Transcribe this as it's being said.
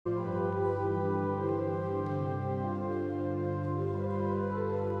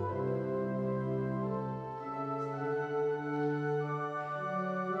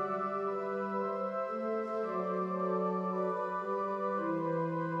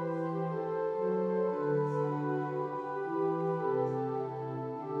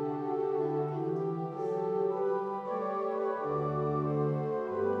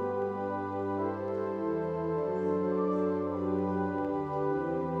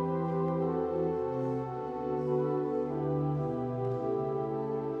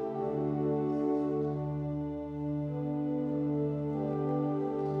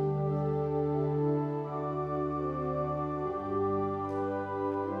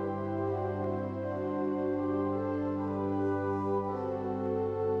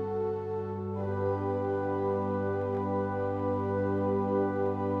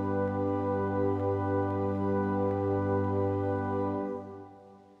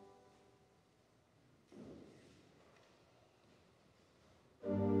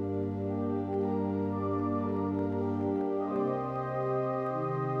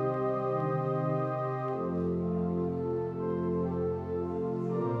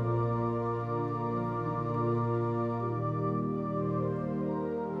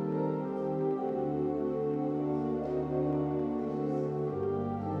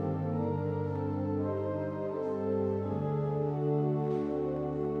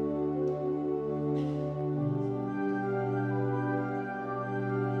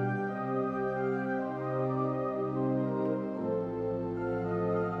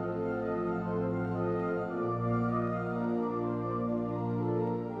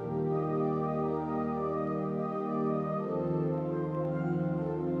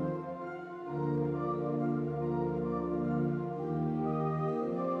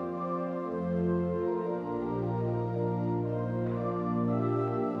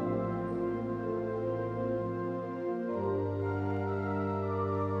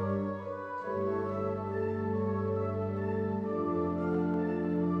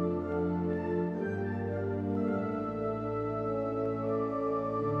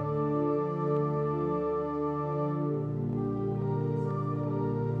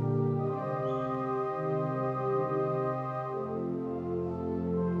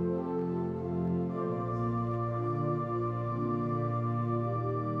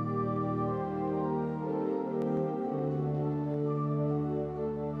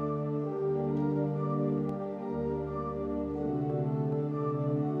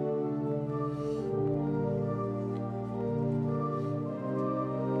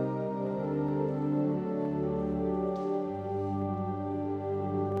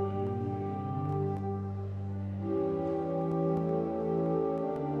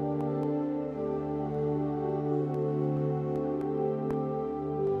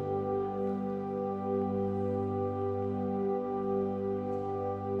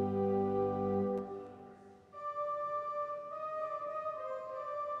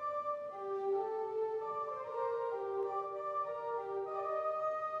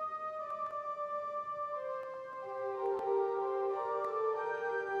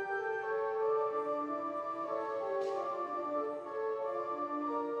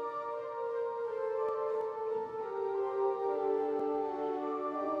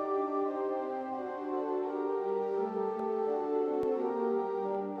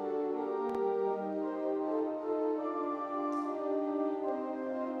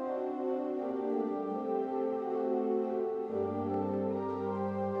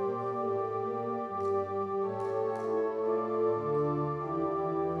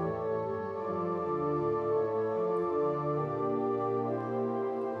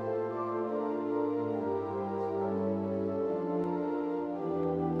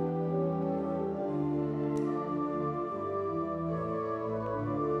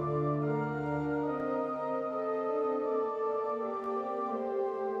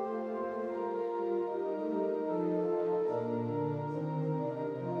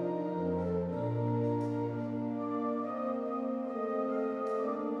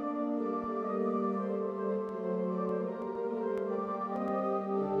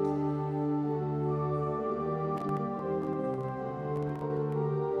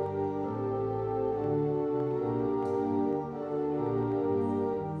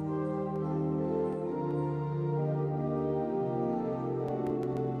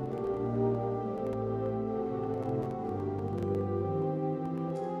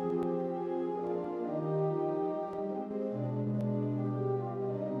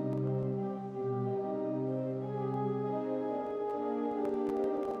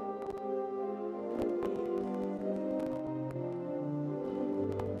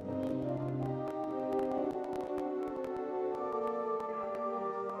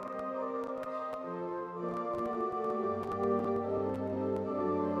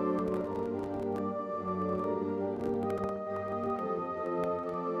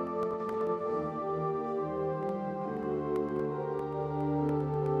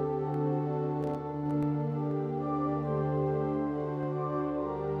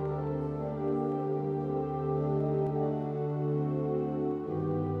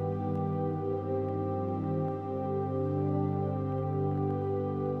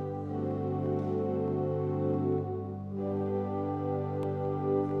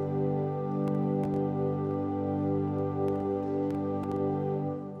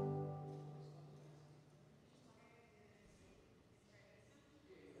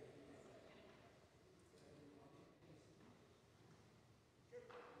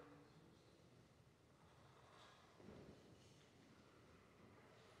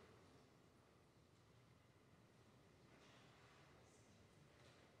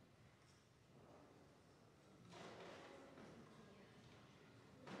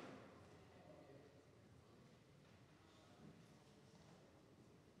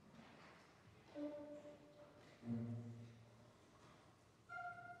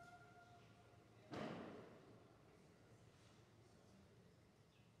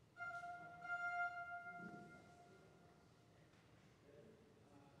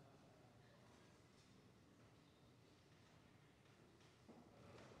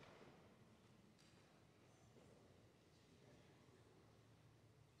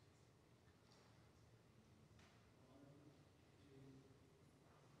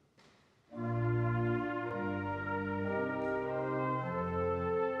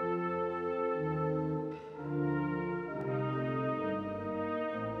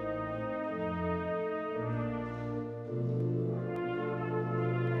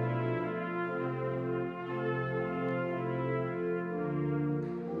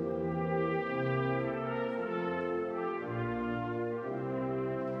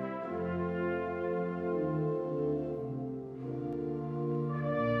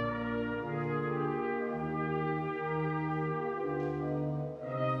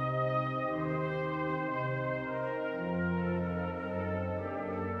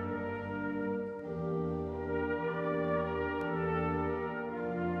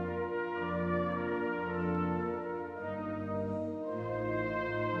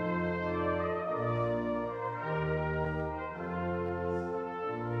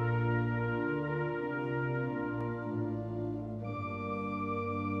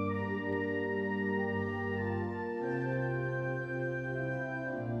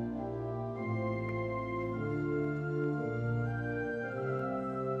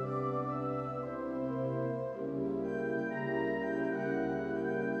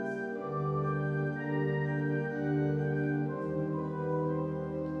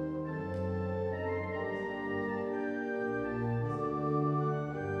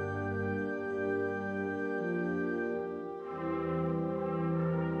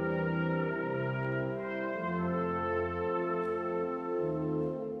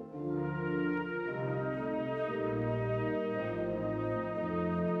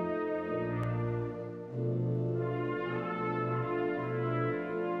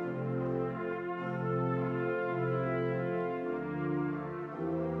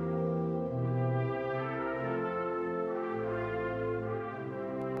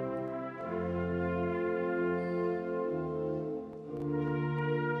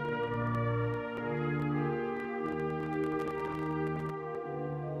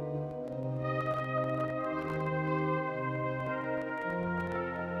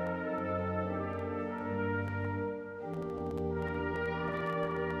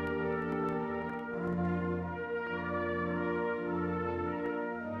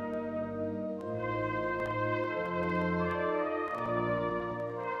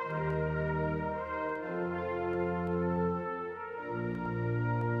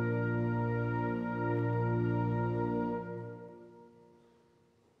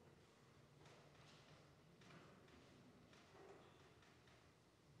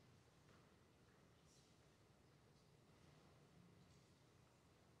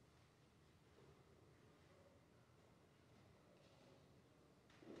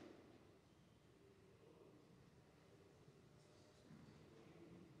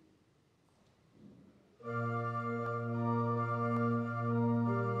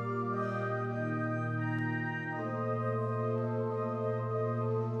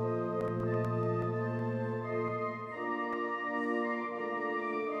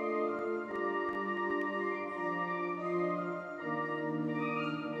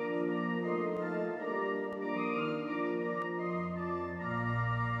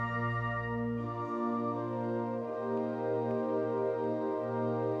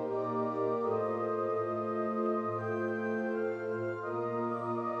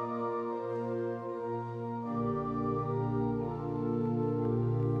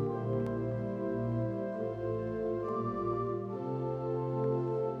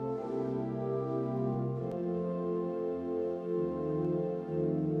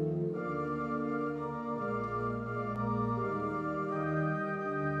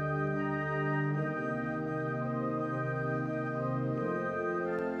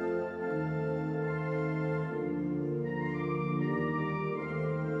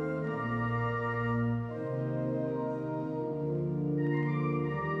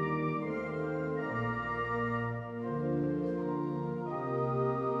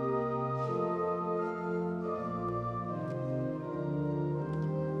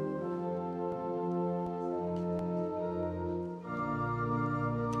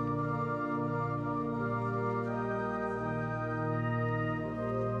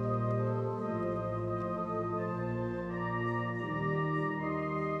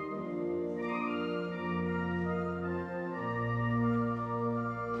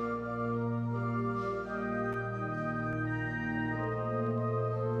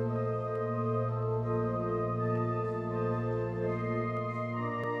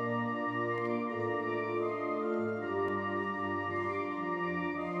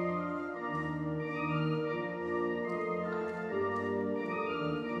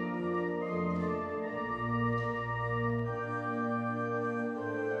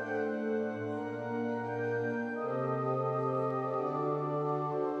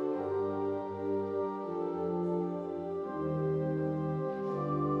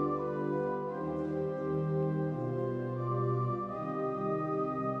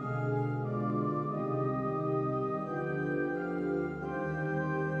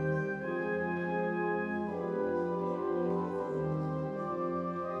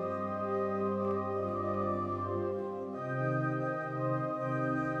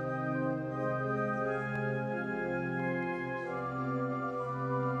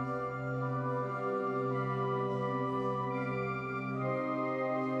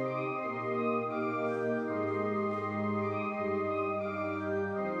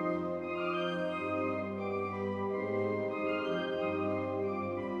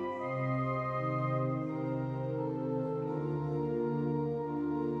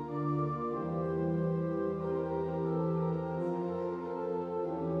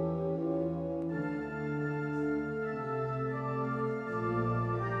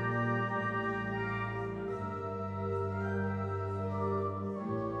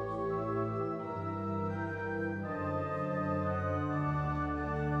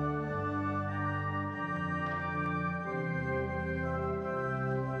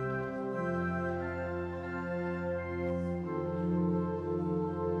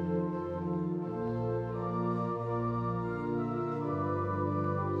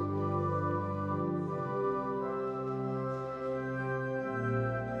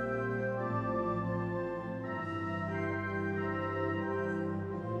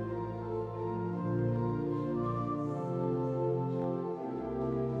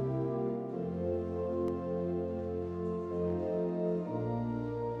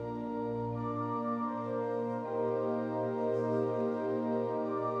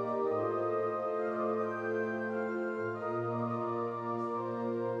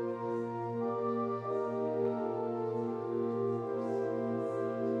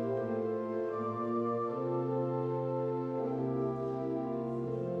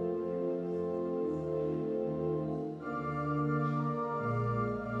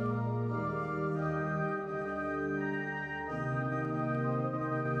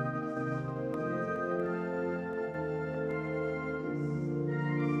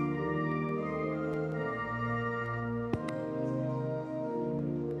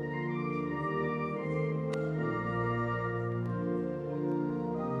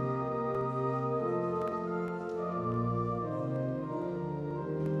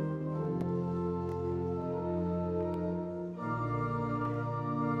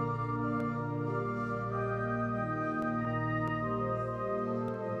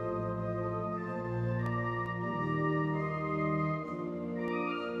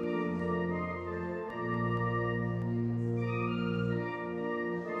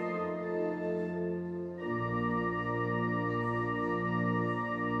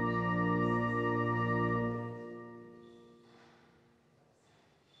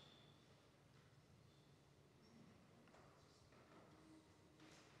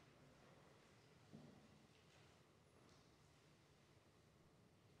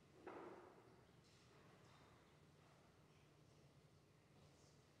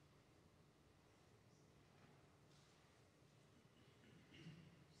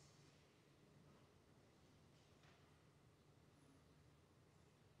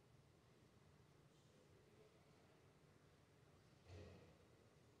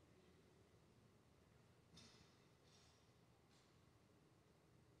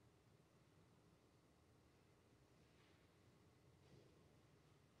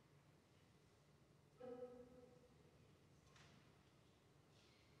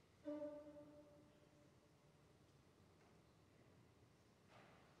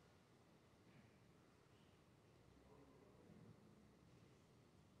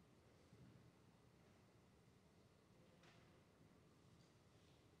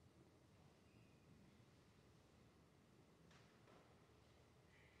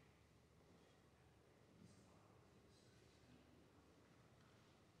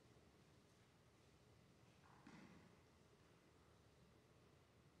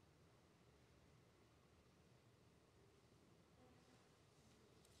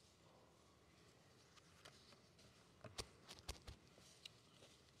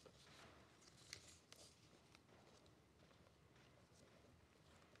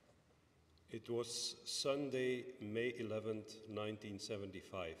It was Sunday, May 11th,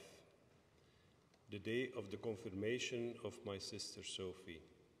 1975, the day of the confirmation of my sister Sophie.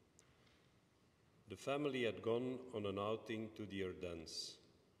 The family had gone on an outing to the Ardennes.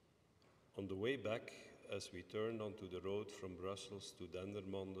 On the way back, as we turned onto the road from Brussels to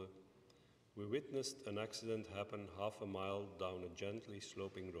Dendermonde, we witnessed an accident happen half a mile down a gently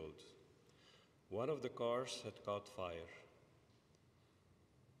sloping road. One of the cars had caught fire.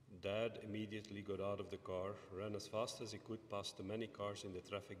 Dad immediately got out of the car, ran as fast as he could past the many cars in the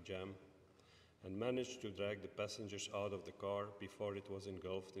traffic jam, and managed to drag the passengers out of the car before it was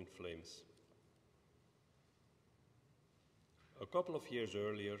engulfed in flames. A couple of years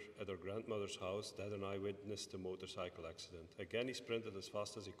earlier, at our grandmother's house, Dad and I witnessed a motorcycle accident. Again, he sprinted as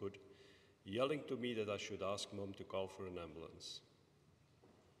fast as he could, yelling to me that I should ask Mom to call for an ambulance.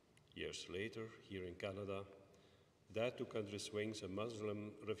 Years later, here in Canada, Dad took under his wings a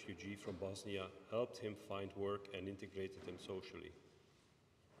Muslim refugee from Bosnia, helped him find work and integrated him socially.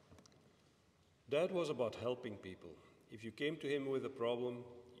 Dad was about helping people. If you came to him with a problem,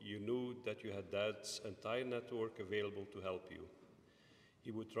 you knew that you had Dad's entire network available to help you.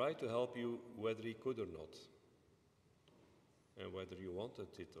 He would try to help you whether he could or not, and whether you wanted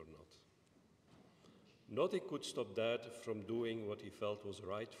it or not. Nothing could stop Dad from doing what he felt was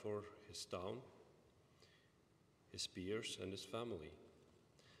right for his town, his peers, and his family.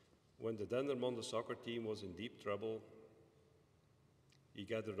 When the Dendermonde soccer team was in deep trouble, he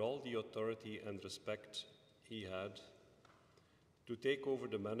gathered all the authority and respect he had to take over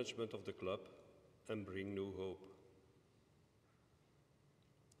the management of the club and bring new hope.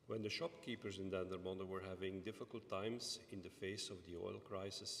 When the shopkeepers in Dendermonde were having difficult times in the face of the oil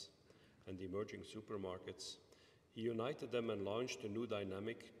crisis and the emerging supermarkets, he united them and launched a new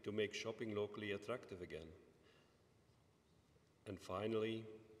dynamic to make shopping locally attractive again. And finally,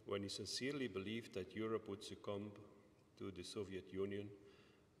 when he sincerely believed that Europe would succumb to the Soviet Union,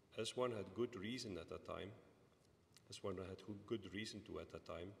 as one had good reason at that time,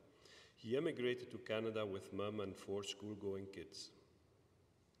 he emigrated to Canada with Mum and 4 school-going kids.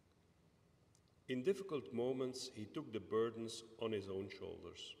 In difficult moments, he took the burdens on his own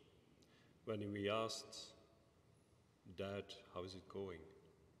shoulders. When we asked, "Dad, how is it going?"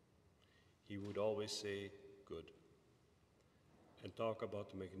 he would always say, "Good," and talk about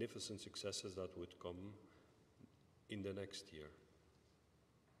the magnificent successes that would come in the next year.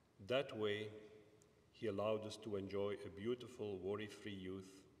 That way, he allowed us to enjoy a beautiful, worry-free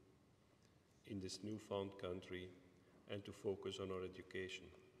youth in this newfound country and to focus on our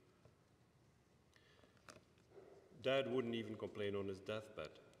education. Dad wouldn't even complain on his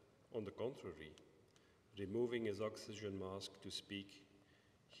deathbed. On the contrary, removing his oxygen mask to speak,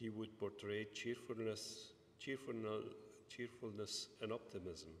 he would portray cheerfulness and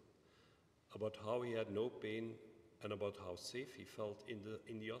optimism, about how he had no pain and about how safe he felt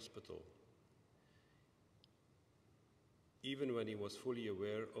in the hospital. Even when he was fully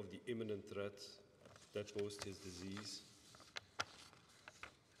aware of the imminent threat that posed his disease,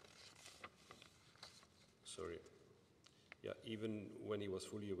 even when he was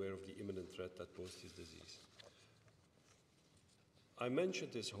fully aware of the imminent threat that posed his disease. I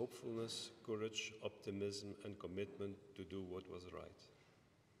mentioned his hopefulness, courage, optimism, and commitment to do what was right.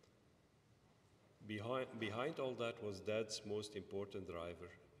 Behind all that was Dad's most important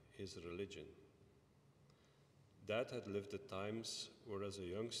driver, his religion. Dad had lived at times where, as a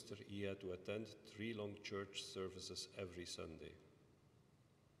youngster, he had to attend 3 long church services every Sunday.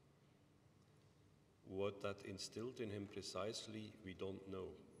 What that instilled in him precisely, we don't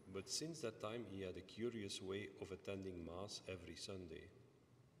know. But since that time, he had a curious way of attending Mass every Sunday.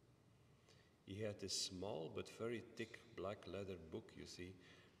 He had this small but very thick black leather book, you see,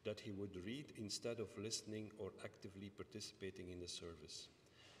 that he would read instead of listening or actively participating in the service.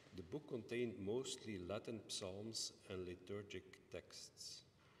 The book contained mostly Latin psalms and liturgic texts.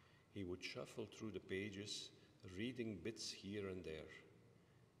 He would shuffle through the pages, reading bits here and there.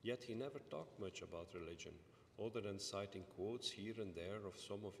 Yet he never talked much about religion, other than citing quotes here and there of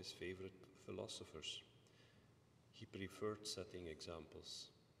some of his favorite philosophers. He preferred setting examples.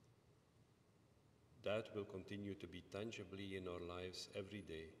 That will continue to be tangibly in our lives every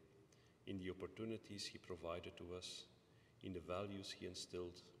day, in the opportunities he provided to us, in the values he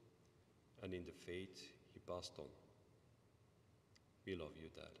instilled, and in the faith he passed on. We love you,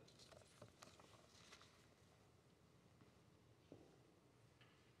 Dad.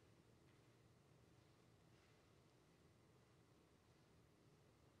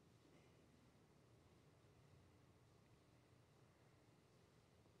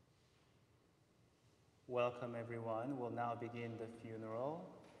 Welcome, everyone. We'll now begin the funeral.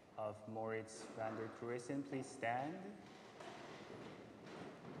 of Maurits, Vander, Cruyssen, please stand.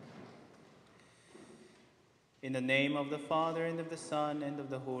 In the name of the Father, and of the Son, and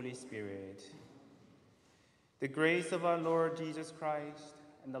of the Holy Spirit. The grace of our Lord Jesus Christ,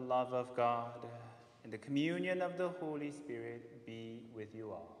 and the love of God, and the communion of the Holy Spirit be with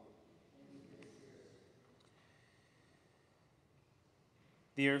you all.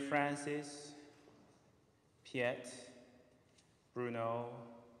 Dear Francis, Piet, Bruno,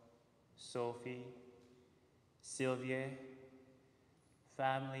 Sophie, Sylvie,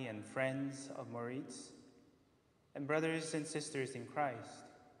 family and friends of Maurits, and brothers and sisters in Christ,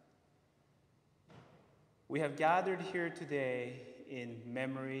 we have gathered here today in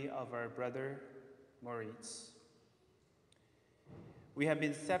memory of our brother Maurits. We have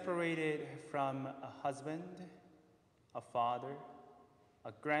been separated from a husband, a father,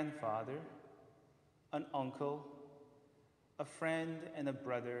 a grandfather, an uncle, a friend, and a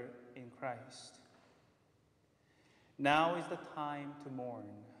brother in Christ. Now is the time to mourn.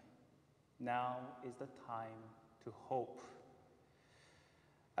 Now is the time to hope.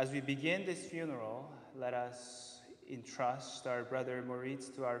 As we begin this funeral, let us entrust our brother Maurits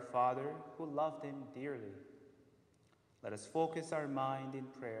to our Father who loved him dearly. Let us focus our mind in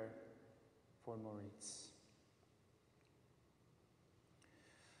prayer for Maurits.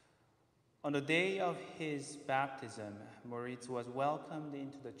 On the day of his baptism, Maurits was welcomed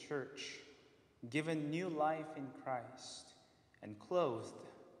into the church, given new life in Christ, and clothed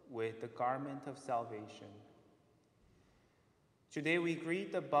with the garment of salvation. Today we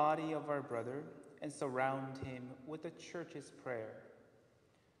greet the body of our brother and surround him with the church's prayer.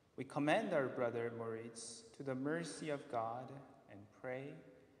 We commend our brother Maurits to the mercy of God and pray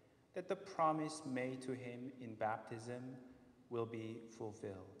that the promise made to him in baptism will be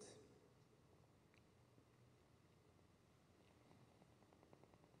fulfilled.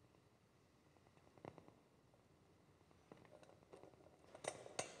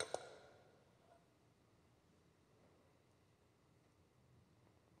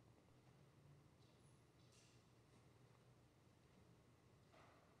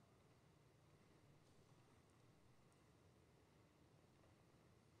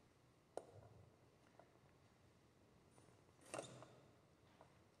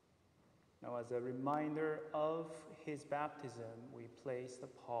 Now, as a reminder of his baptism, we place the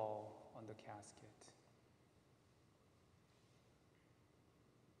pall on the casket.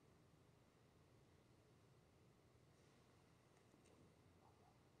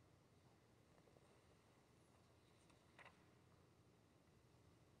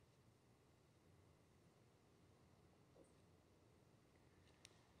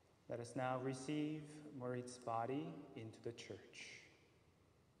 Let us now receive Maurits' body into the church.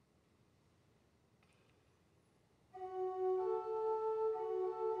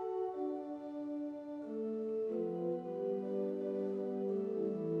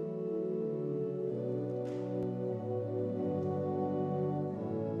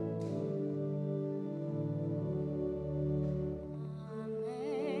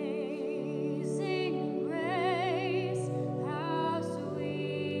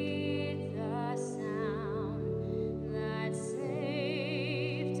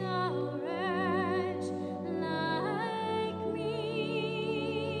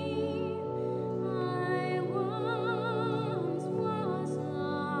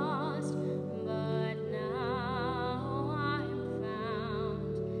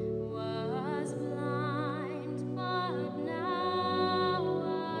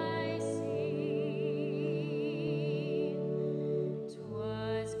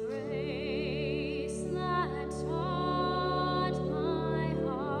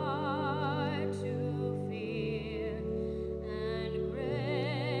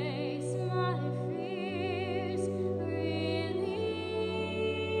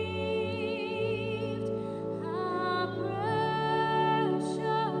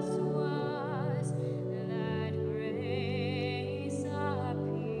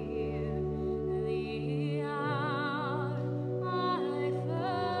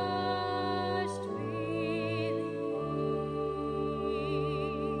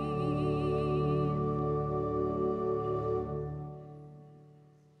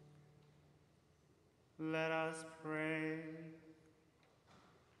 Let us pray.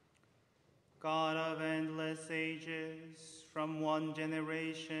 God of endless ages, from one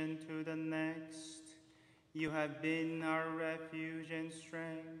generation to the next, you have been our refuge and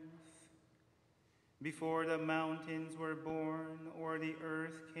strength. Before the mountains were born or the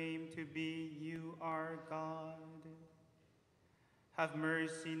earth came to be, you are God. Have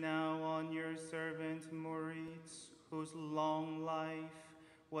mercy now on your servant Maurits, whose long life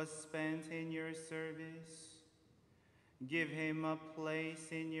was spent in your service. Give him a place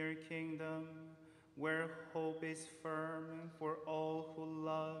in your kingdom where hope is firm for all who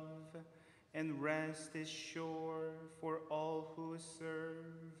love and rest is sure for all who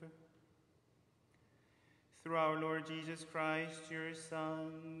serve. Through our Lord Jesus Christ, your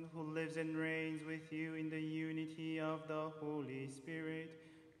Son, who lives and reigns with you in the unity of the Holy Spirit,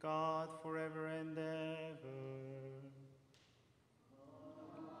 God, forever and ever.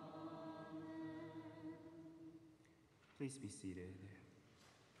 Please be seated.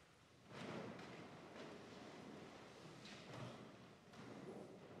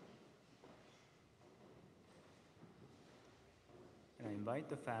 And I invite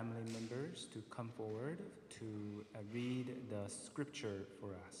the family members to come forward to read the scripture for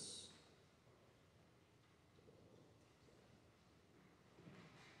us.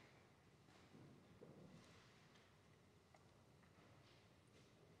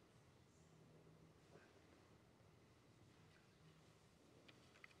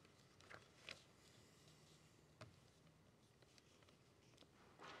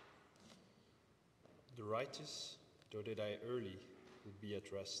 The righteous, though they die early, will be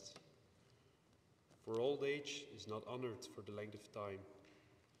at rest. For old age is not honored for the length of time,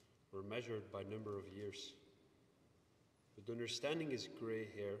 or measured by number of years. But understanding is gray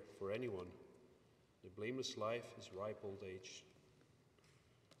hair for anyone. The blameless life is ripe old age.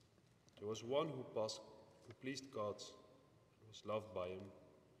 There was one who pleased God and was loved by him,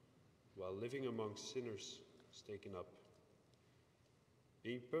 while living among sinners was taken up.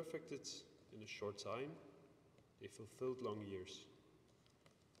 Being perfected in a short time, they fulfilled long years,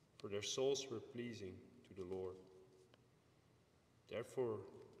 for their souls were pleasing to the Lord. Therefore,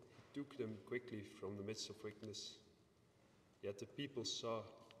 he took them quickly from the midst of wickedness. Yet the people saw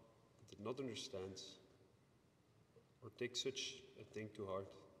and did not understand, or take such a thing to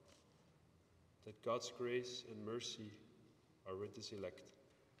heart, that God's grace and mercy are with his elect,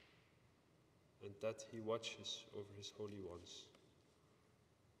 and that he watches over his holy ones.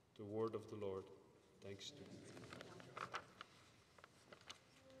 The word of the Lord. Thanks to you.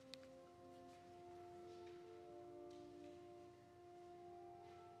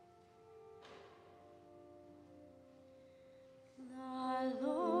 The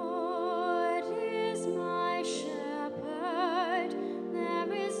Lord is my shepherd,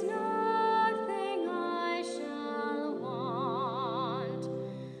 there is nothing I shall want.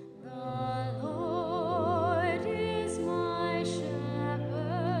 The Lord is my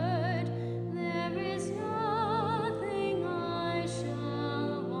shepherd, there is nothing I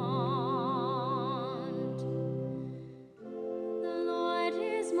shall want. The Lord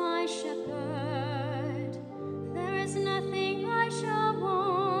is my shepherd, there is nothing I shall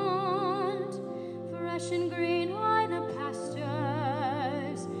want. Fresh and green are the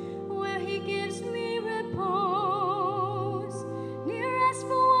pastures, where he gives me repose. Near restful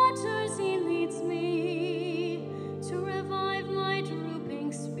waters he leads me, to revive my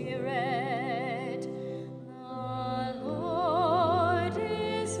drooping spirit. The Lord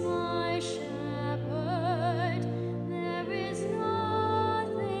is my shepherd, there is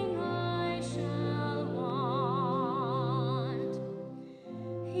nothing I shall want.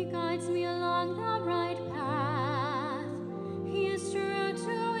 He guides me along the right path, he is true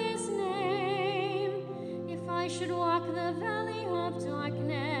to his name. If I should walk the valley of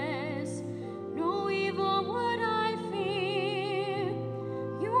darkness, no evil would I fear.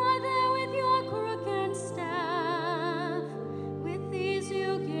 You are there with your crook and staff, with these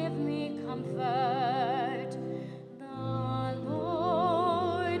you give me comfort. The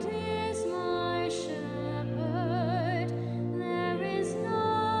Lord is my shepherd, there is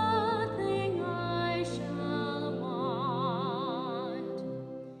nothing I shall want.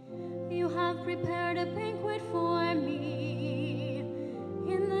 You have prepared a banquet for me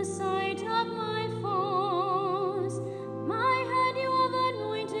in the sight of my foes. My head you have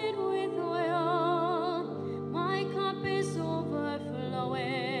anointed with oil, my cup is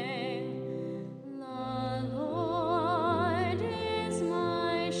overflowing. The Lord is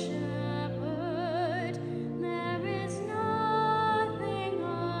my shepherd, there is nothing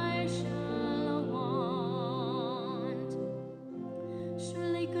I shall want.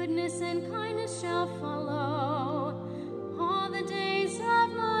 Surely goodness and kindness shall follow all the days of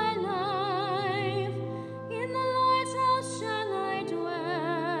my life. In the Lord's house shall I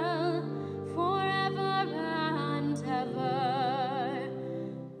dwell forever and ever.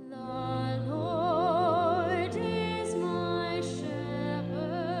 The Lord is my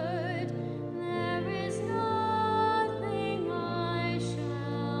shepherd, there is nothing I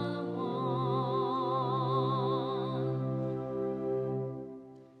shall want.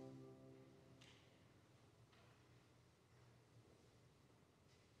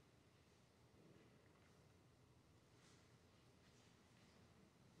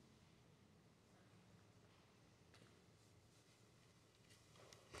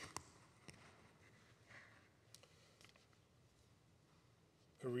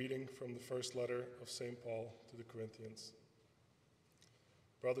 A reading from the first letter of St. Paul to the Corinthians.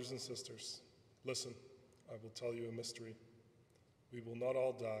 Brothers and sisters, listen, I will tell you a mystery. We will not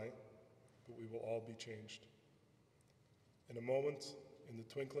all die, but we will all be changed. In a moment, in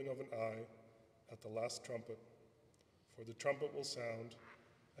the twinkling of an eye, at the last trumpet, for the trumpet will sound,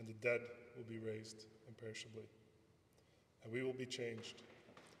 and the dead will be raised imperishably, and we will be changed.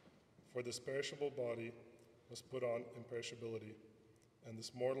 For this perishable body must put on imperishability, and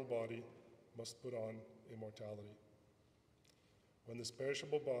this mortal body must put on immortality. When this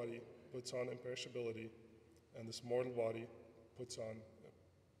perishable body puts on imperishability, and this mortal body puts on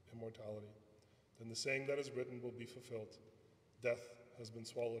immortality, then the saying that is written will be fulfilled: death has been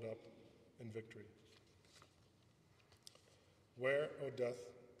swallowed up in victory. Where, O death,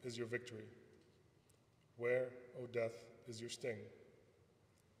 is your victory? Where, O death, is your sting?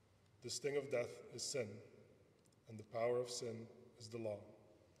 The sting of death is sin, and the power of sin is the law.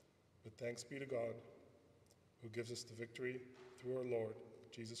 But thanks be to God, who gives us the victory through our Lord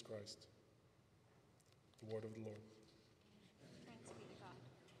Jesus Christ. The word of the Lord. Thanks be to God.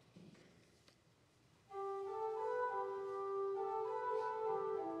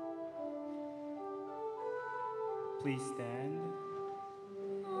 Please stand.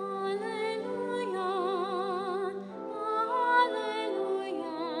 Alleluia,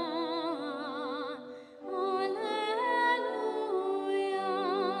 alleluia,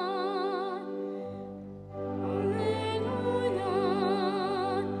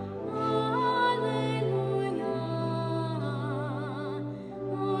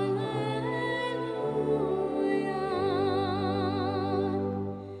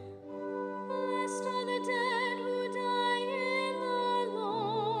 Blessed are the dead who die in the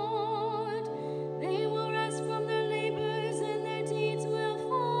Lord. They will rest from their labors, and their deeds will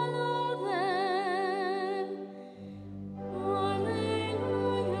follow them.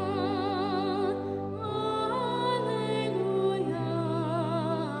 Alleluia,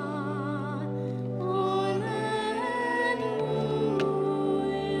 alleluia.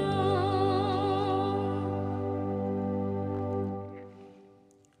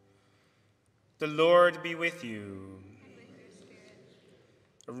 The Lord be with you.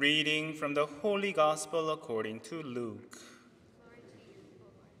 A reading from the Holy Gospel according to Luke.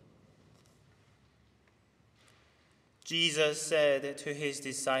 Jesus said to his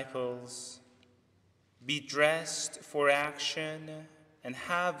disciples, "Be dressed for action and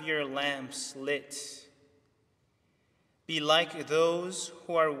have your lamps lit. Be like those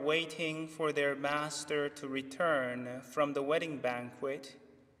who are waiting for their master to return from the wedding banquet,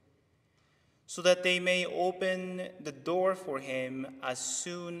 so that they may open the door for him as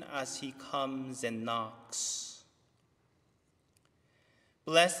soon as he comes and knocks.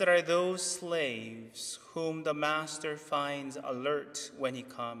 Blessed are those slaves whom the master finds alert when he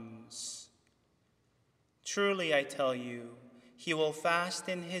comes. Truly, I tell you, he will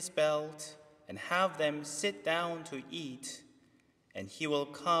fasten his belt and have them sit down to eat, and he will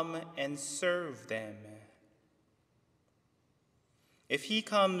come and serve them. If he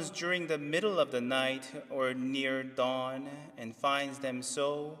comes during the middle of the night or near dawn and finds them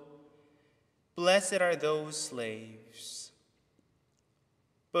so, blessed are those slaves.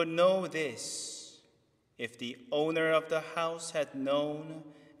 But know this, if the owner of the house had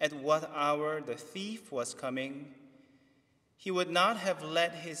known at what hour the thief was coming, he would not have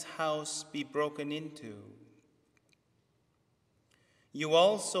let his house be broken into. You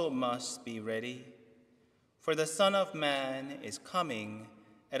also must be ready, for the Son of Man is coming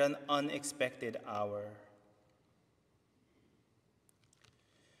at an unexpected hour."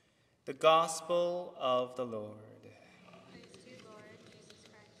 The Gospel of the Lord. Praise to you, Lord Jesus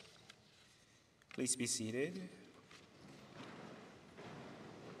Christ. Please be seated.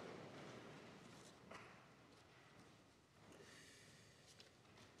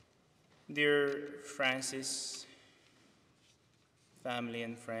 Dear Francis, family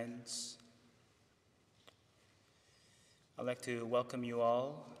and friends, I'd like to welcome you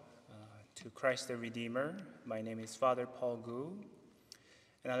all to Christ the Redeemer. My name is Father Paul Gu,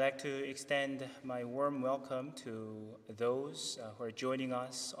 and I'd like to extend my warm welcome to those who are joining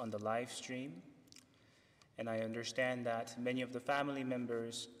us on the live stream. And I understand that many of the family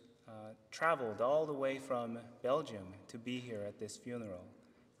members traveled all the way from Belgium to be here at this funeral.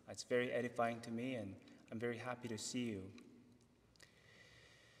 It's very edifying to me, and I'm very happy to see you.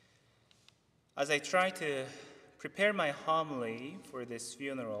 As I try to prepare my homily for this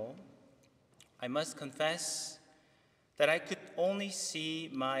funeral, I must confess that I could only see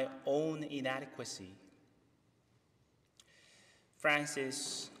my own inadequacy.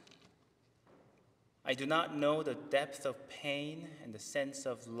 Francis I do not know the depth of pain and the sense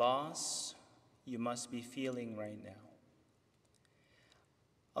of loss you must be feeling right now.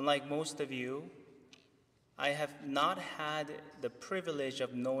 Unlike most of you, I have not had the privilege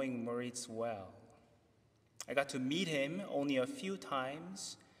of knowing Maurits well. I got to meet him only a few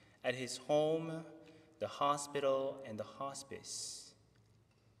times at his home, the hospital, and the hospice.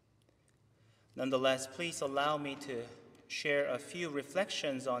 Nonetheless, please allow me to share a few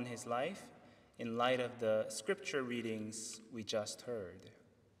reflections on his life in light of the scripture readings we just heard.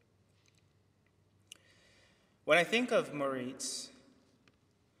 When I think of Maurits,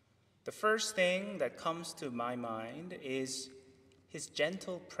 the first thing that comes to my mind is his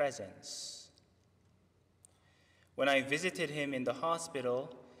gentle presence. When I visited him in the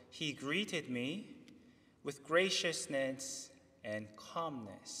hospital, he greeted me with graciousness and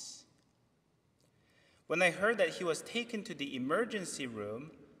calmness. When I heard that he was taken to the emergency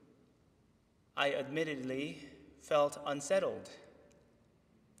room, I admittedly felt unsettled.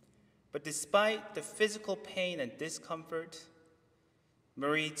 But despite the physical pain and discomfort,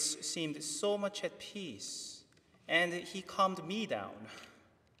 Maurits seemed so much at peace, and he calmed me down.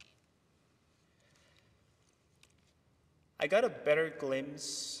 I got a better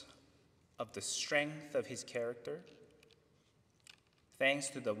glimpse of the strength of his character thanks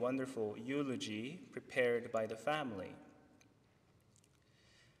to the wonderful eulogy prepared by the family.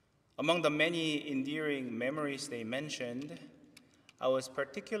 Among the many endearing memories they mentioned, I was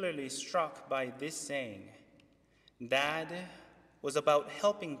particularly struck by this saying: Dad was about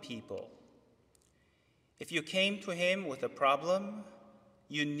helping people. If you came to him with a problem,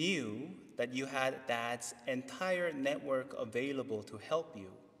 you knew that you had Dad's entire network available to help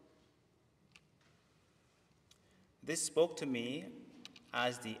you. This spoke to me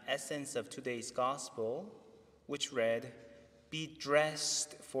as the essence of today's gospel, which read, "Be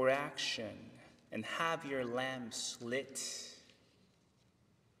dressed for action and have your lamps lit."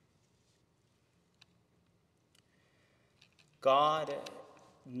 God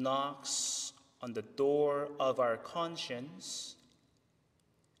knocks on the door of our conscience,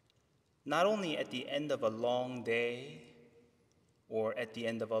 not only at the end of a long day or at the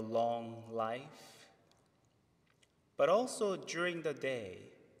end of a long life, but also during the day,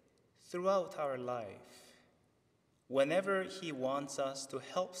 throughout our life, whenever he wants us to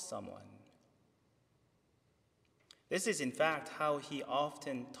help someone. This is in fact how he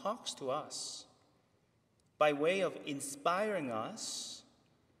often talks to us, by way of inspiring us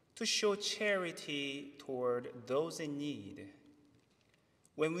to show charity toward those in need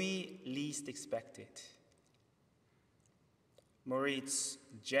when we least expect it. Maurits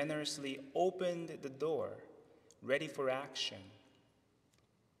generously opened the door, ready for action.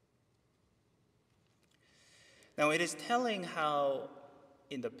 Now, it is telling how,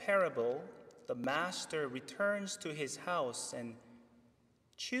 in the parable, the master returns to his house and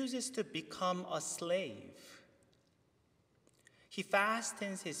chooses to become a slave. He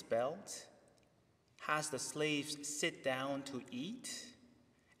fastens his belt, has the slaves sit down to eat,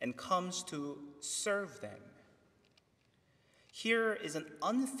 and comes to serve them. Here is an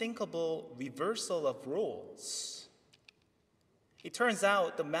unthinkable reversal of roles. It turns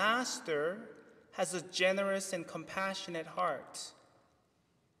out the master has a generous and compassionate heart,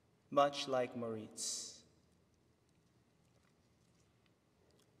 much like Maurits.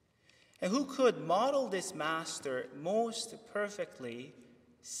 And who could model this master most perfectly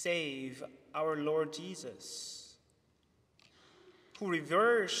save our Lord Jesus, who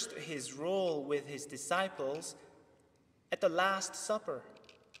reversed his role with his disciples at the Last Supper.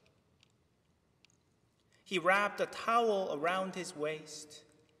 He wrapped a towel around his waist,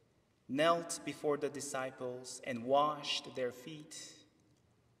 knelt before the disciples, and washed their feet.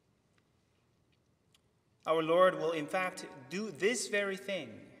 Our Lord will in fact do this very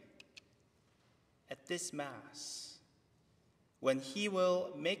thing at this Mass, when he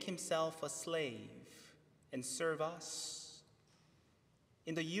will make himself a slave and serve us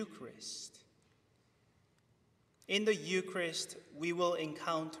in the Eucharist. In the Eucharist, we will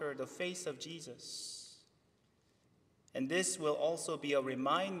encounter the face of Jesus. And this will also be a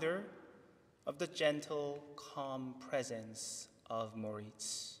reminder of the gentle, calm presence of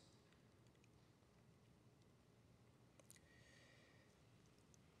Maurits.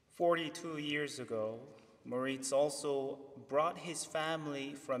 "42 years ago, Maurits also brought his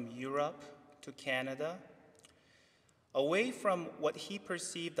family from Europe to Canada, away from what he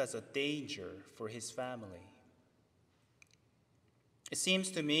perceived as a danger for his family. It seems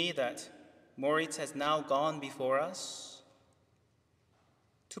to me that Maurits has now gone before us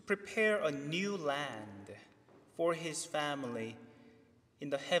to prepare a new land for his family in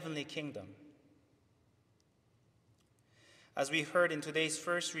the heavenly kingdom. As we heard in today's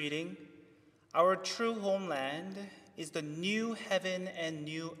first reading, our true homeland is the new heaven and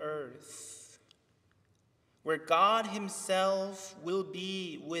new earth, where God himself will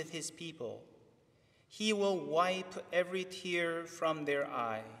be with his people. He will wipe every tear from their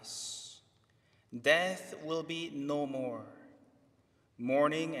eyes. Death will be no more.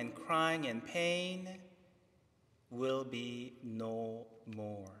 Mourning and crying and pain will be no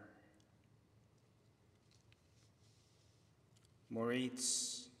more.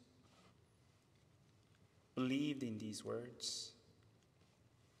 Maurits believed in these words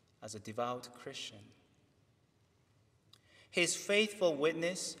as a devout Christian. His faithful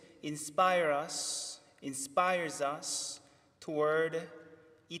witness inspires us toward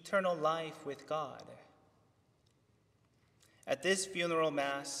eternal life with God. At this funeral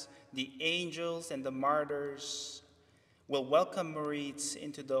mass, the angels and the martyrs will welcome Maurits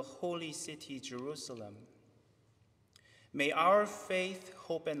into the holy city, Jerusalem. May our faith,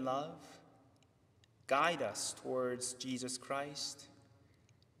 hope, and love guide us towards Jesus Christ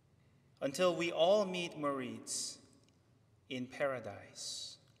until we all meet Maurits in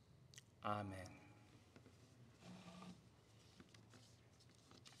paradise. Amen.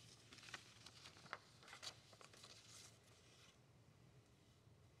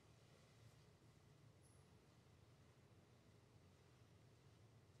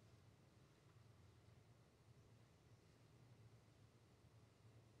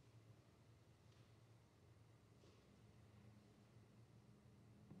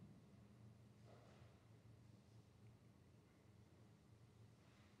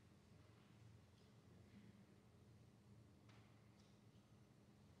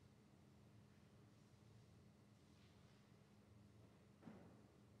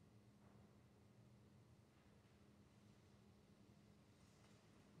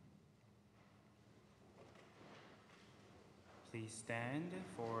 Please stand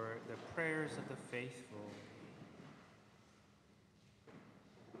for the prayers of the faithful.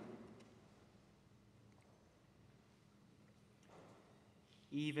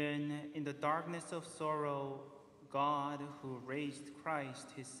 Even in the darkness of sorrow, God, who raised Christ,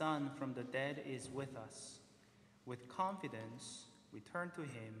 his Son, from the dead, is with us. With confidence, we turn to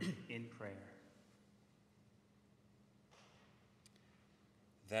him in prayer.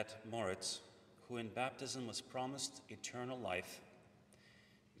 That Maurits, who in baptism was promised eternal life,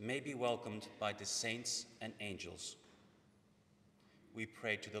 may be welcomed by the saints and angels. We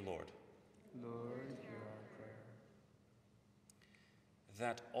pray to the Lord. Lord, hear our prayer.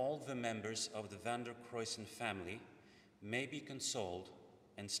 That all the members of the Vander Cruyssen family may be consoled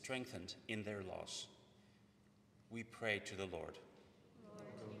and strengthened in their loss. We pray to the Lord.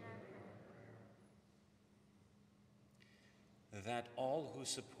 That all who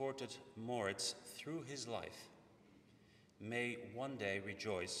supported Maurits through his life may one day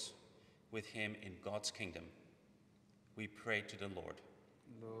rejoice with him in God's kingdom. We pray to the Lord.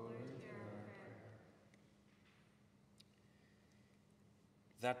 Lord,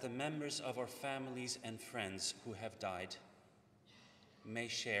 that the members of our families and friends who have died may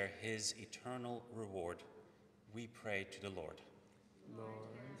share his eternal reward. We pray to the Lord. Lord,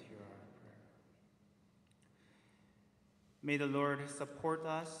 hear our prayer. May the Lord support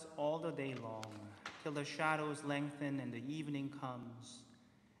us all the day long, till the shadows lengthen and the evening comes,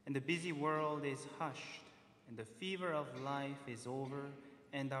 and the busy world is hushed, and the fever of life is over,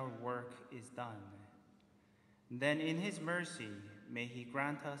 and our work is done. Then in his mercy, may he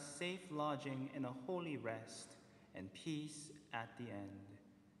grant us safe lodging and a holy rest, and peace at the end.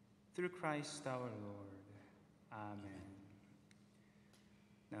 Through Christ our Lord. Amen.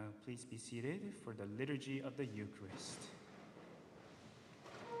 Now please be seated for the liturgy of the Eucharist.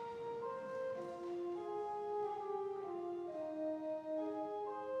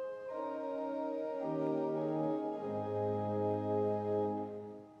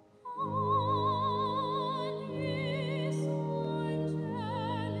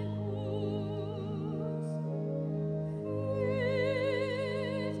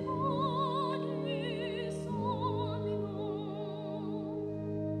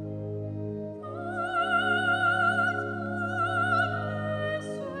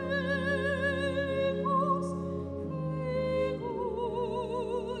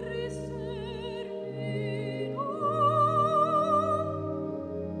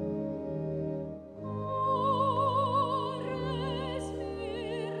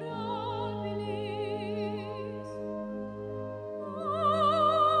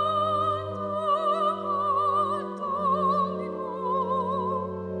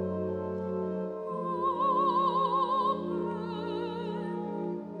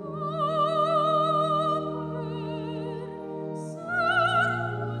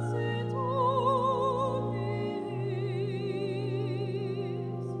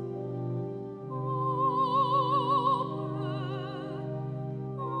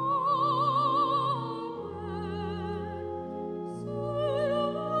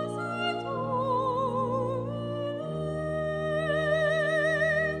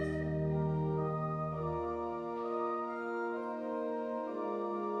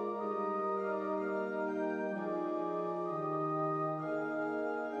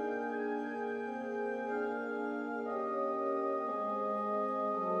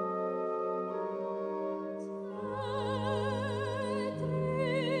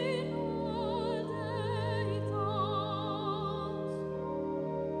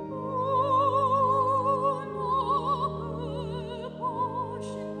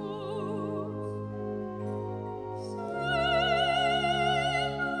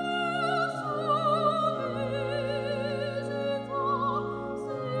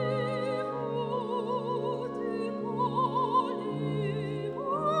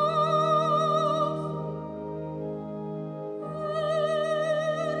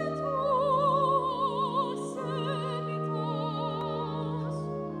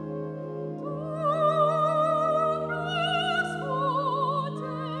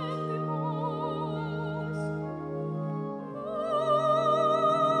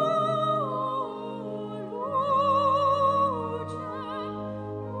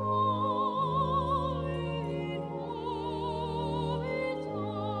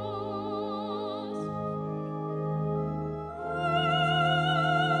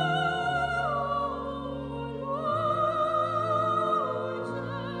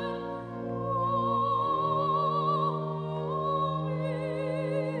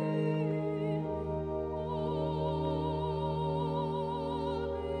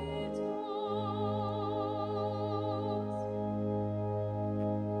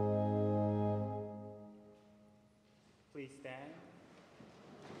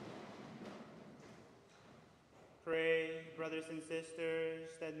 brothers and sisters,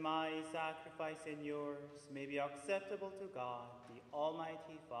 that my sacrifice and yours may be acceptable to God, the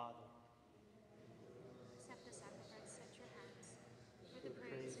Almighty Father. Accept the sacrifice at your hands, for The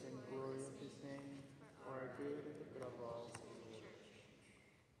praise and glory of his name, for our good and the good of all.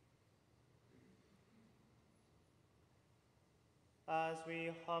 As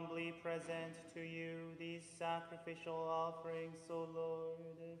we humbly present to you these sacrificial offerings, O Lord,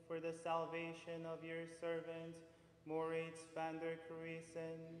 for the salvation of your servant, Maurits, Vander,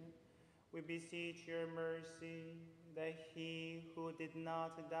 Cruyssen, we beseech your mercy that he who did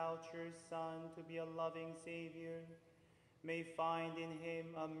not doubt your Son to be a loving Savior may find in him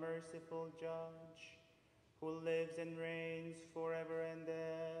a merciful Judge who lives and reigns forever and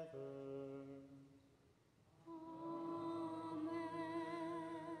ever.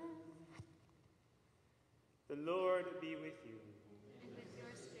 The Lord be with you. And with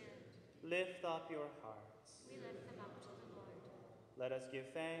your spirit, Lift up your hearts. we lift them up to the Lord. Let us give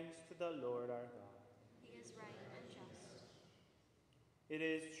thanks to the Lord our God. He is right and just. It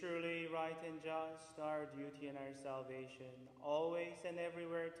is truly right and just, our duty and our salvation, always and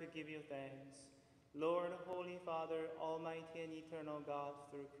everywhere to give you thanks, Lord, Holy Father, Almighty and eternal God,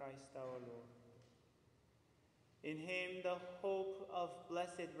 through Christ our Lord. In him the hope of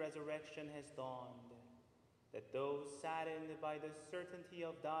blessed resurrection has dawned, that those saddened by the certainty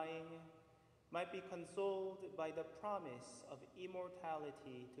of dying might be consoled by the promise of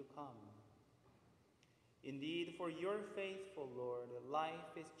immortality to come. Indeed, for your faithful Lord,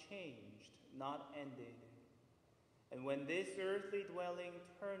 life is changed, not ended. And when this earthly dwelling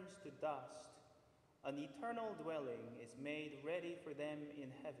turns to dust, an eternal dwelling is made ready for them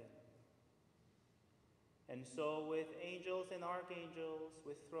in heaven. And so with angels and archangels,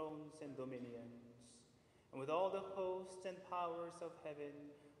 with thrones and dominions, and with all the hosts and powers of heaven,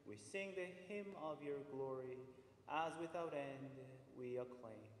 we sing the hymn of your glory, as without end we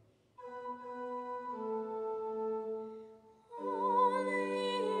acclaim.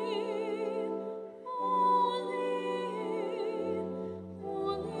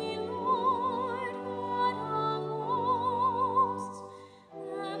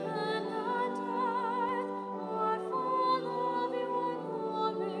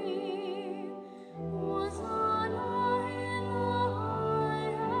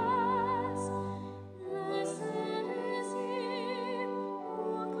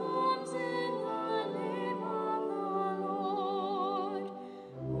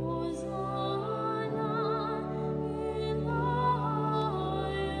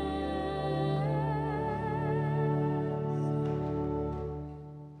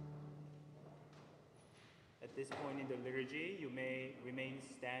 At this point in the liturgy, you may remain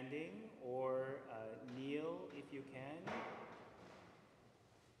standing or kneel if you can.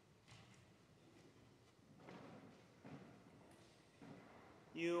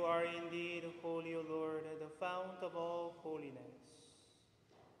 You are indeed holy, O Lord, the fount of all holiness.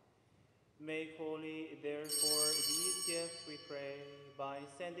 Make holy, therefore, these gifts, we pray, by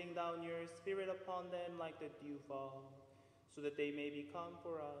sending down your Spirit upon them like the dewfall, so that they may become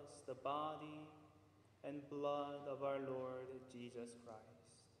for us the body and blood of our Lord Jesus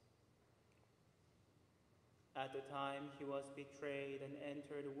Christ. At the time he was betrayed and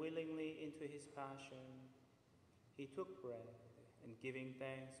entered willingly into his passion, he took bread and giving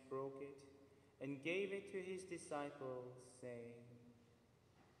thanks broke it and gave it to his disciples, saying,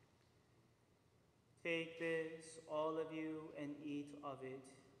 "Take this, all of you, and eat of it,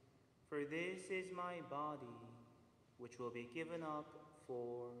 for this is my body, which will be given up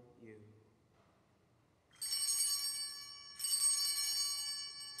for you."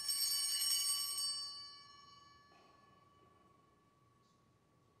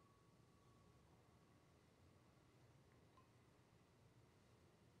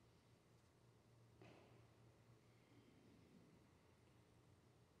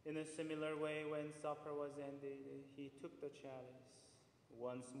 In a similar way, when supper was ended, he took the chalice.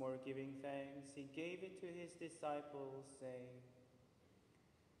 Once more giving thanks, he gave it to his disciples, saying,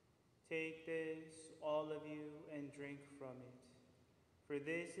 "Take this, all of you, and drink from it. For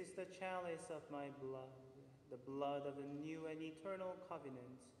this is the chalice of my blood, the blood of the new and eternal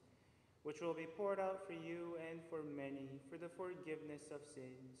covenant, which will be poured out for you and for many for the forgiveness of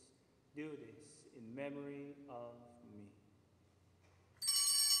sins. Do this in memory of me."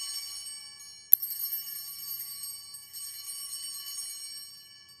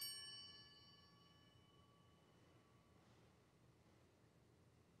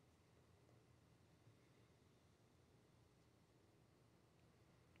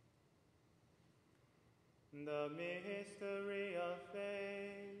 The mystery of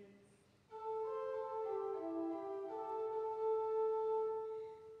faith.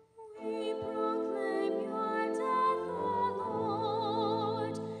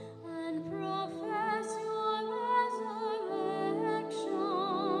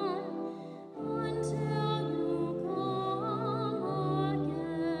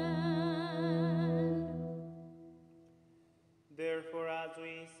 Therefore, as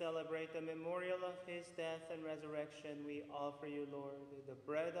we celebrate the memorial of his death and resurrection, we offer you, Lord, the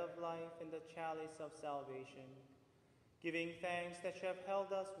bread of life and the chalice of salvation, giving thanks that you have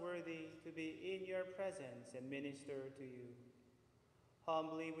held us worthy to be in your presence and minister to you.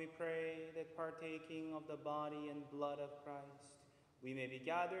 Humbly we pray that partaking of the body and blood of Christ, we may be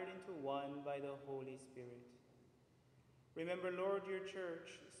gathered into one by the Holy Spirit. Remember, Lord, your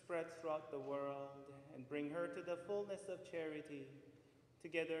church spread throughout the world and bring her to the fullness of charity,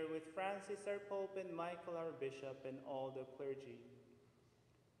 together with Francis our Pope and Michael our Bishop and all the clergy.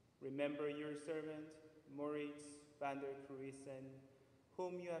 Remember your servant, Maurits, Vander, Cruyssen,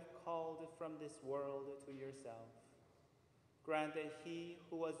 whom you have called from this world to yourself. Grant that he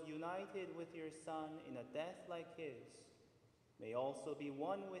who was united with your Son in a death like his may also be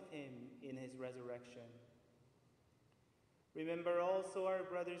one with him in his resurrection. Remember also our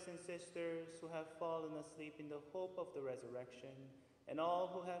brothers and sisters who have fallen asleep in the hope of the resurrection, and all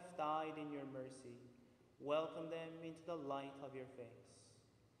who have died in your mercy. Welcome them into the light of your face.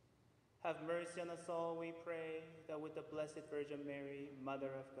 Have mercy on us all, we pray, that with the Blessed Virgin Mary, Mother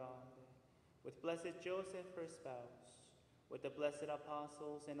of God, with blessed Joseph, her spouse, with the blessed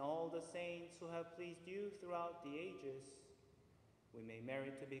apostles and all the saints who have pleased you throughout the ages, we may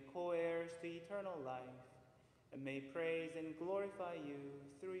merit to be co-heirs to eternal life, and may praise and glorify you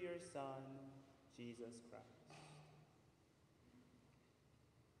through your Son, Jesus Christ.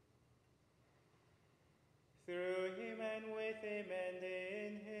 Through him and with him and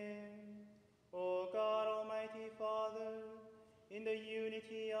in him, O God, Almighty Father, in the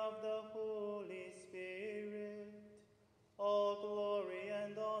unity of the Holy Spirit, all glory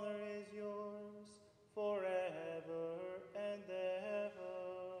and honor is yours forever and ever.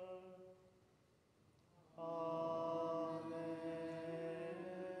 Amen.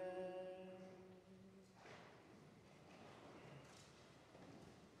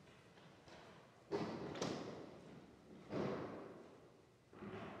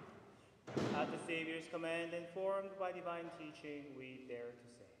 At the Savior's command, informed by divine teaching, we dare to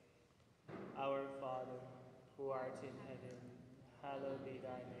say, Our Father, who art in heaven, hallowed be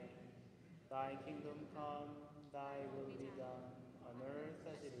thy name. Thy kingdom come, thy will be done, on earth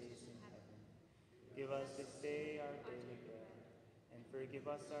as it is in heaven. Give us this day our daily bread, and forgive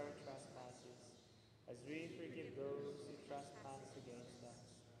us our trespasses, as we forgive those who trespass against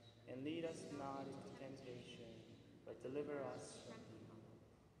us. And lead us not into temptation, but deliver us from evil.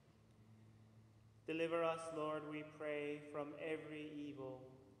 Deliver us, Lord, we pray, from every evil.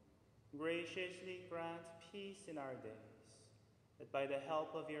 Graciously grant peace in our days, that by the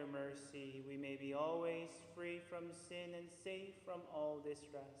help of your mercy we may be always free from sin and safe from all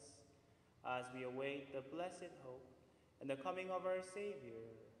distress, as we await the blessed hope and the coming of our Savior,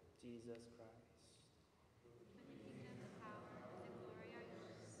 Jesus Christ. For the kingdom, the power, and the glory are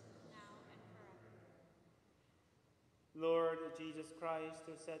yours, now and forever. Lord Jesus Christ,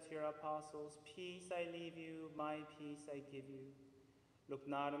 who said to your apostles, Peace I leave you, my peace I give you, look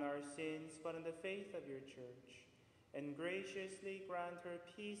not on our sins, but on the faith of your church, and graciously grant her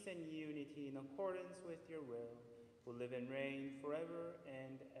peace and unity in accordance with your will, who live and reign forever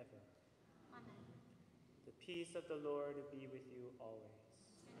and ever. Amen. The peace of the Lord be with you always.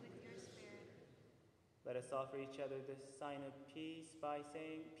 And with your spirit. Let us offer each other the sign of peace by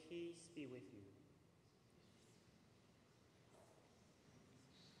saying, Peace be with you.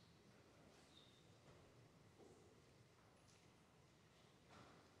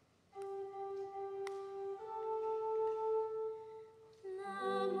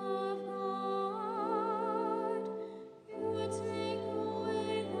 Lamb of God, you take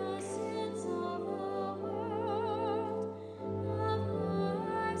away the sins of the world. Have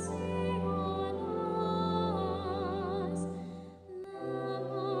mercy on us.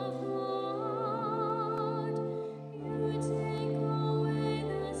 Lamb of God, you take away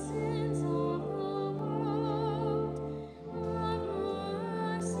the sins of the world. Have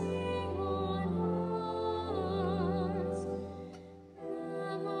mercy on us.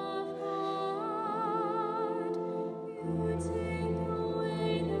 Lamb of God, you take away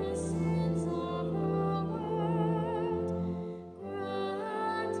the sins of the world.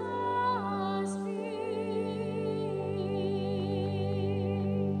 Grant us peace.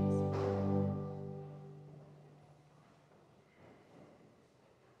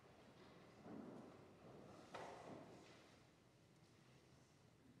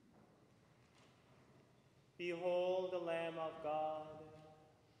 Behold the Lamb of God.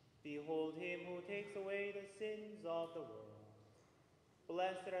 Behold him who takes away the sins of the world.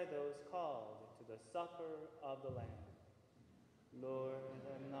 Blessed are those called to the succor of the Lamb. Lord,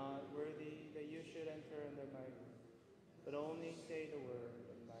 I am not worthy that you should enter under my roof, but only say the word,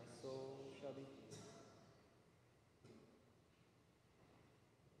 and my soul shall be healed.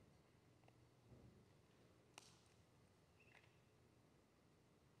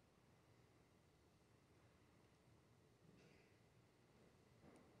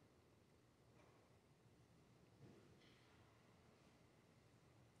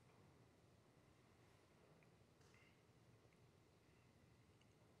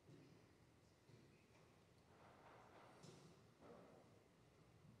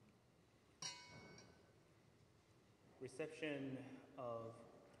 Reception of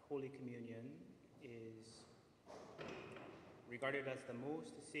Holy Communion is regarded as the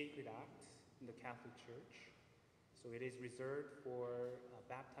most sacred act in the Catholic Church. So it is reserved for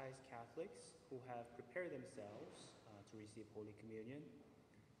baptized Catholics who have prepared themselves to receive Holy Communion.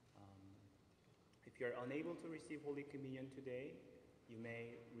 If you're unable to receive Holy Communion today, you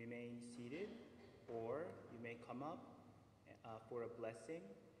may remain seated, or you may come up for a blessing,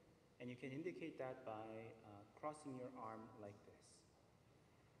 and you can indicate that by crossing your arm like this.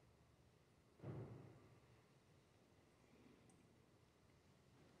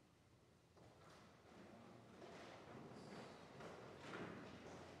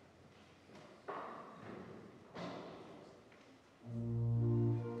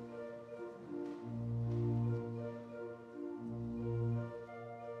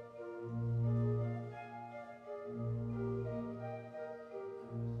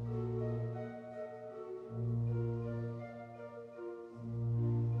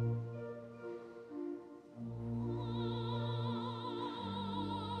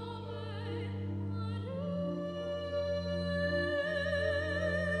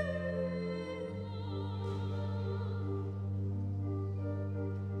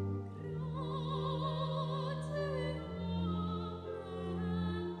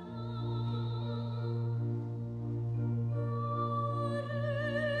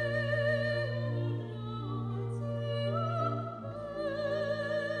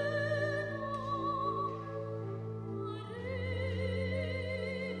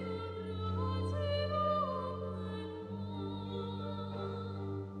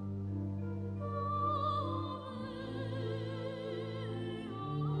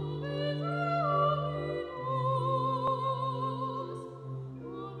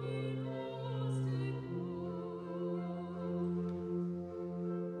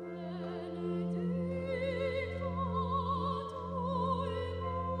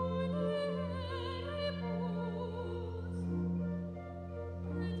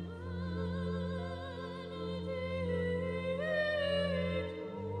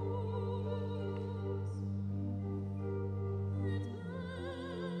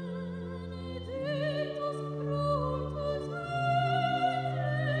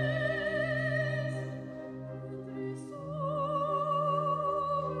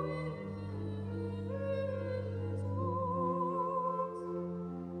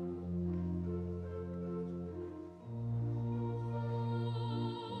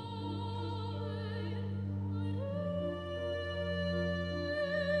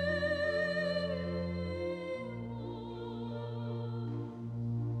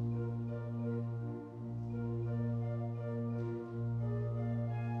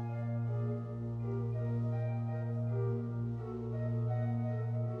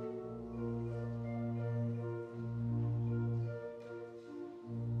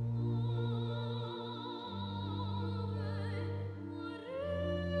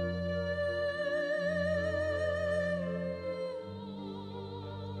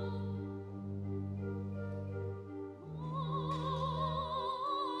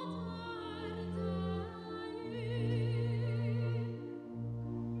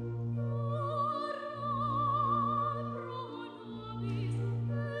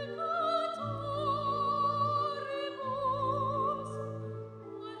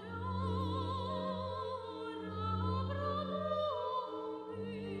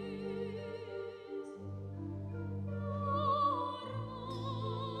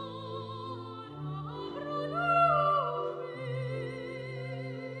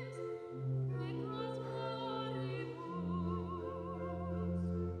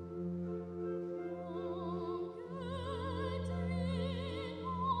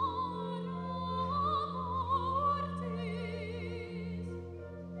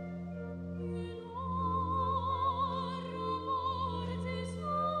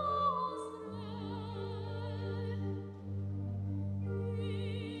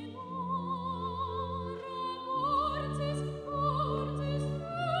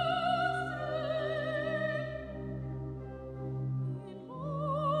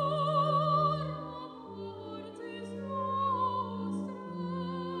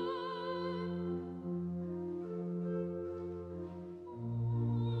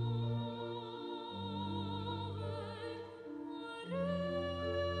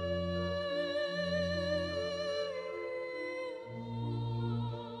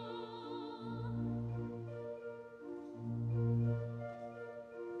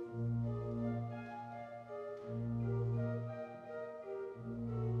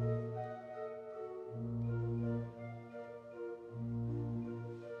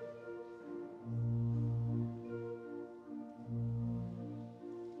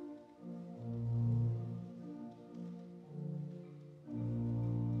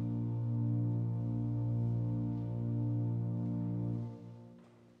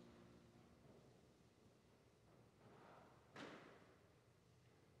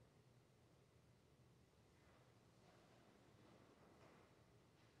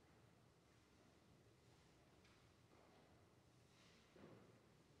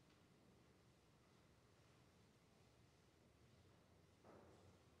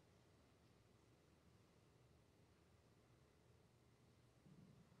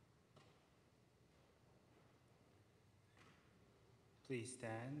 Please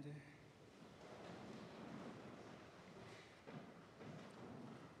stand.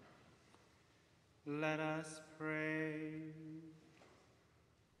 Let us pray.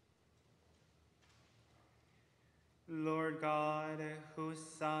 Lord God, whose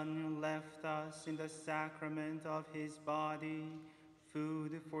Son left us in the sacrament of his body,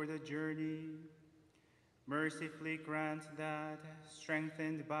 food for the journey, mercifully grant that,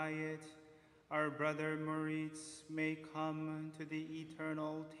 strengthened by it, our brother Maurits may come to the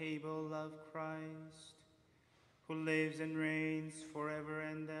eternal table of Christ, who lives and reigns forever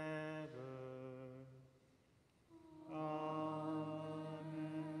and ever. Amen.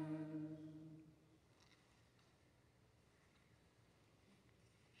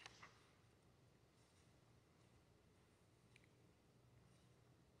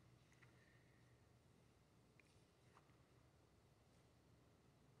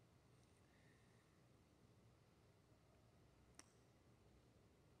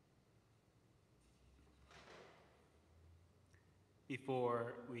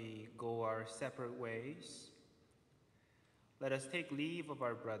 Before we go our separate ways, let us take leave of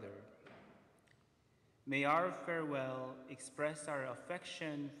our brother. May our farewell express our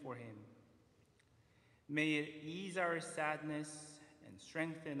affection for him. May it ease our sadness and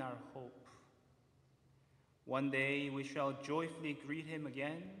strengthen our hope. One day we shall joyfully greet him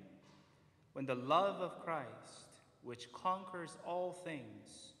again when the love of Christ, which conquers all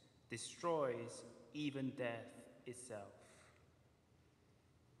things, destroys even death itself.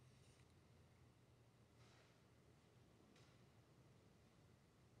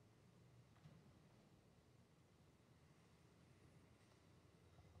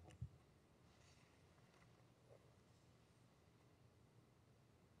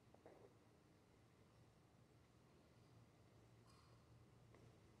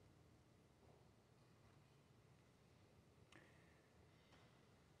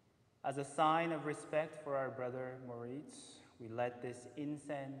 As a sign of respect for our brother Maurits, we let this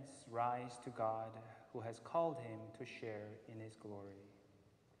incense rise to God, who has called him to share in his glory.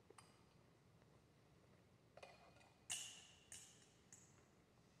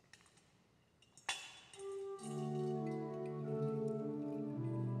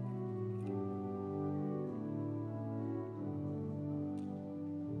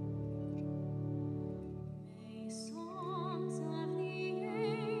 May songs of the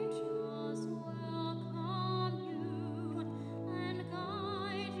angels welcome you and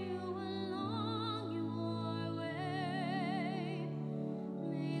guide you along your way.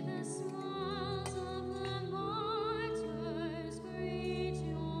 May the smiles of the martyrs greet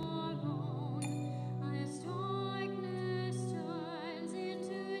your own as darkness turns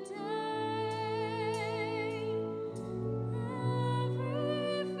into day.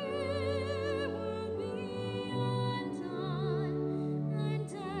 Every fear will be undone, and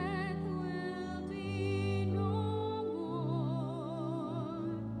death will be no more.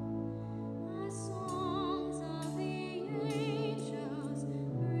 As songs of the angels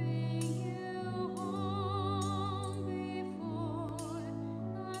bring you home before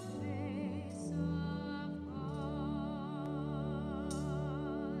the face of God.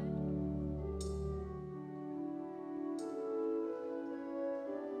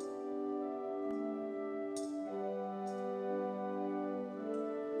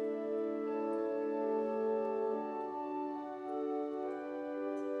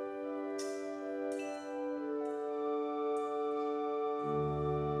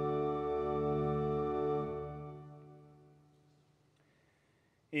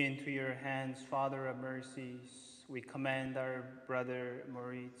 Into your hands, Father of mercies, we commend our brother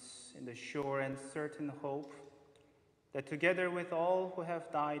Maurits in the sure and certain hope that together with all who have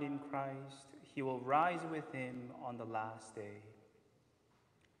died in Christ, he will rise with him on the last day.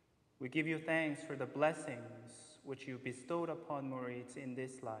 We give you thanks for the blessings which you bestowed upon Maurits in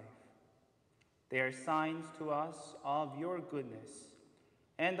this life. They are signs to us of your goodness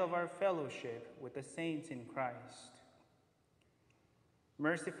and of our fellowship with the saints in Christ.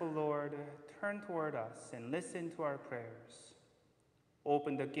 Merciful Lord, turn toward us and listen to our prayers.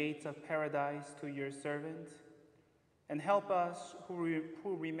 Open the gates of paradise to your servant, and help us who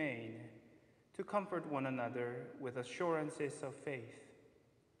remain to comfort one another with assurances of faith,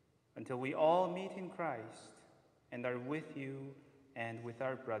 until we all meet in Christ and are with you and with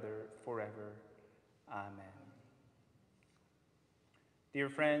our brother forever. Amen. Dear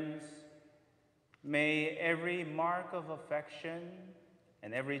friends, may every mark of affection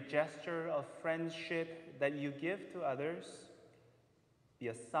and every gesture of friendship that you give to others be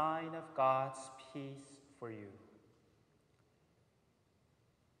a sign of God's peace for you.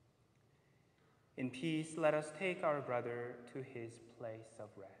 In peace, let us take our brother to his place of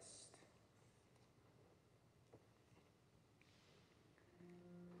rest.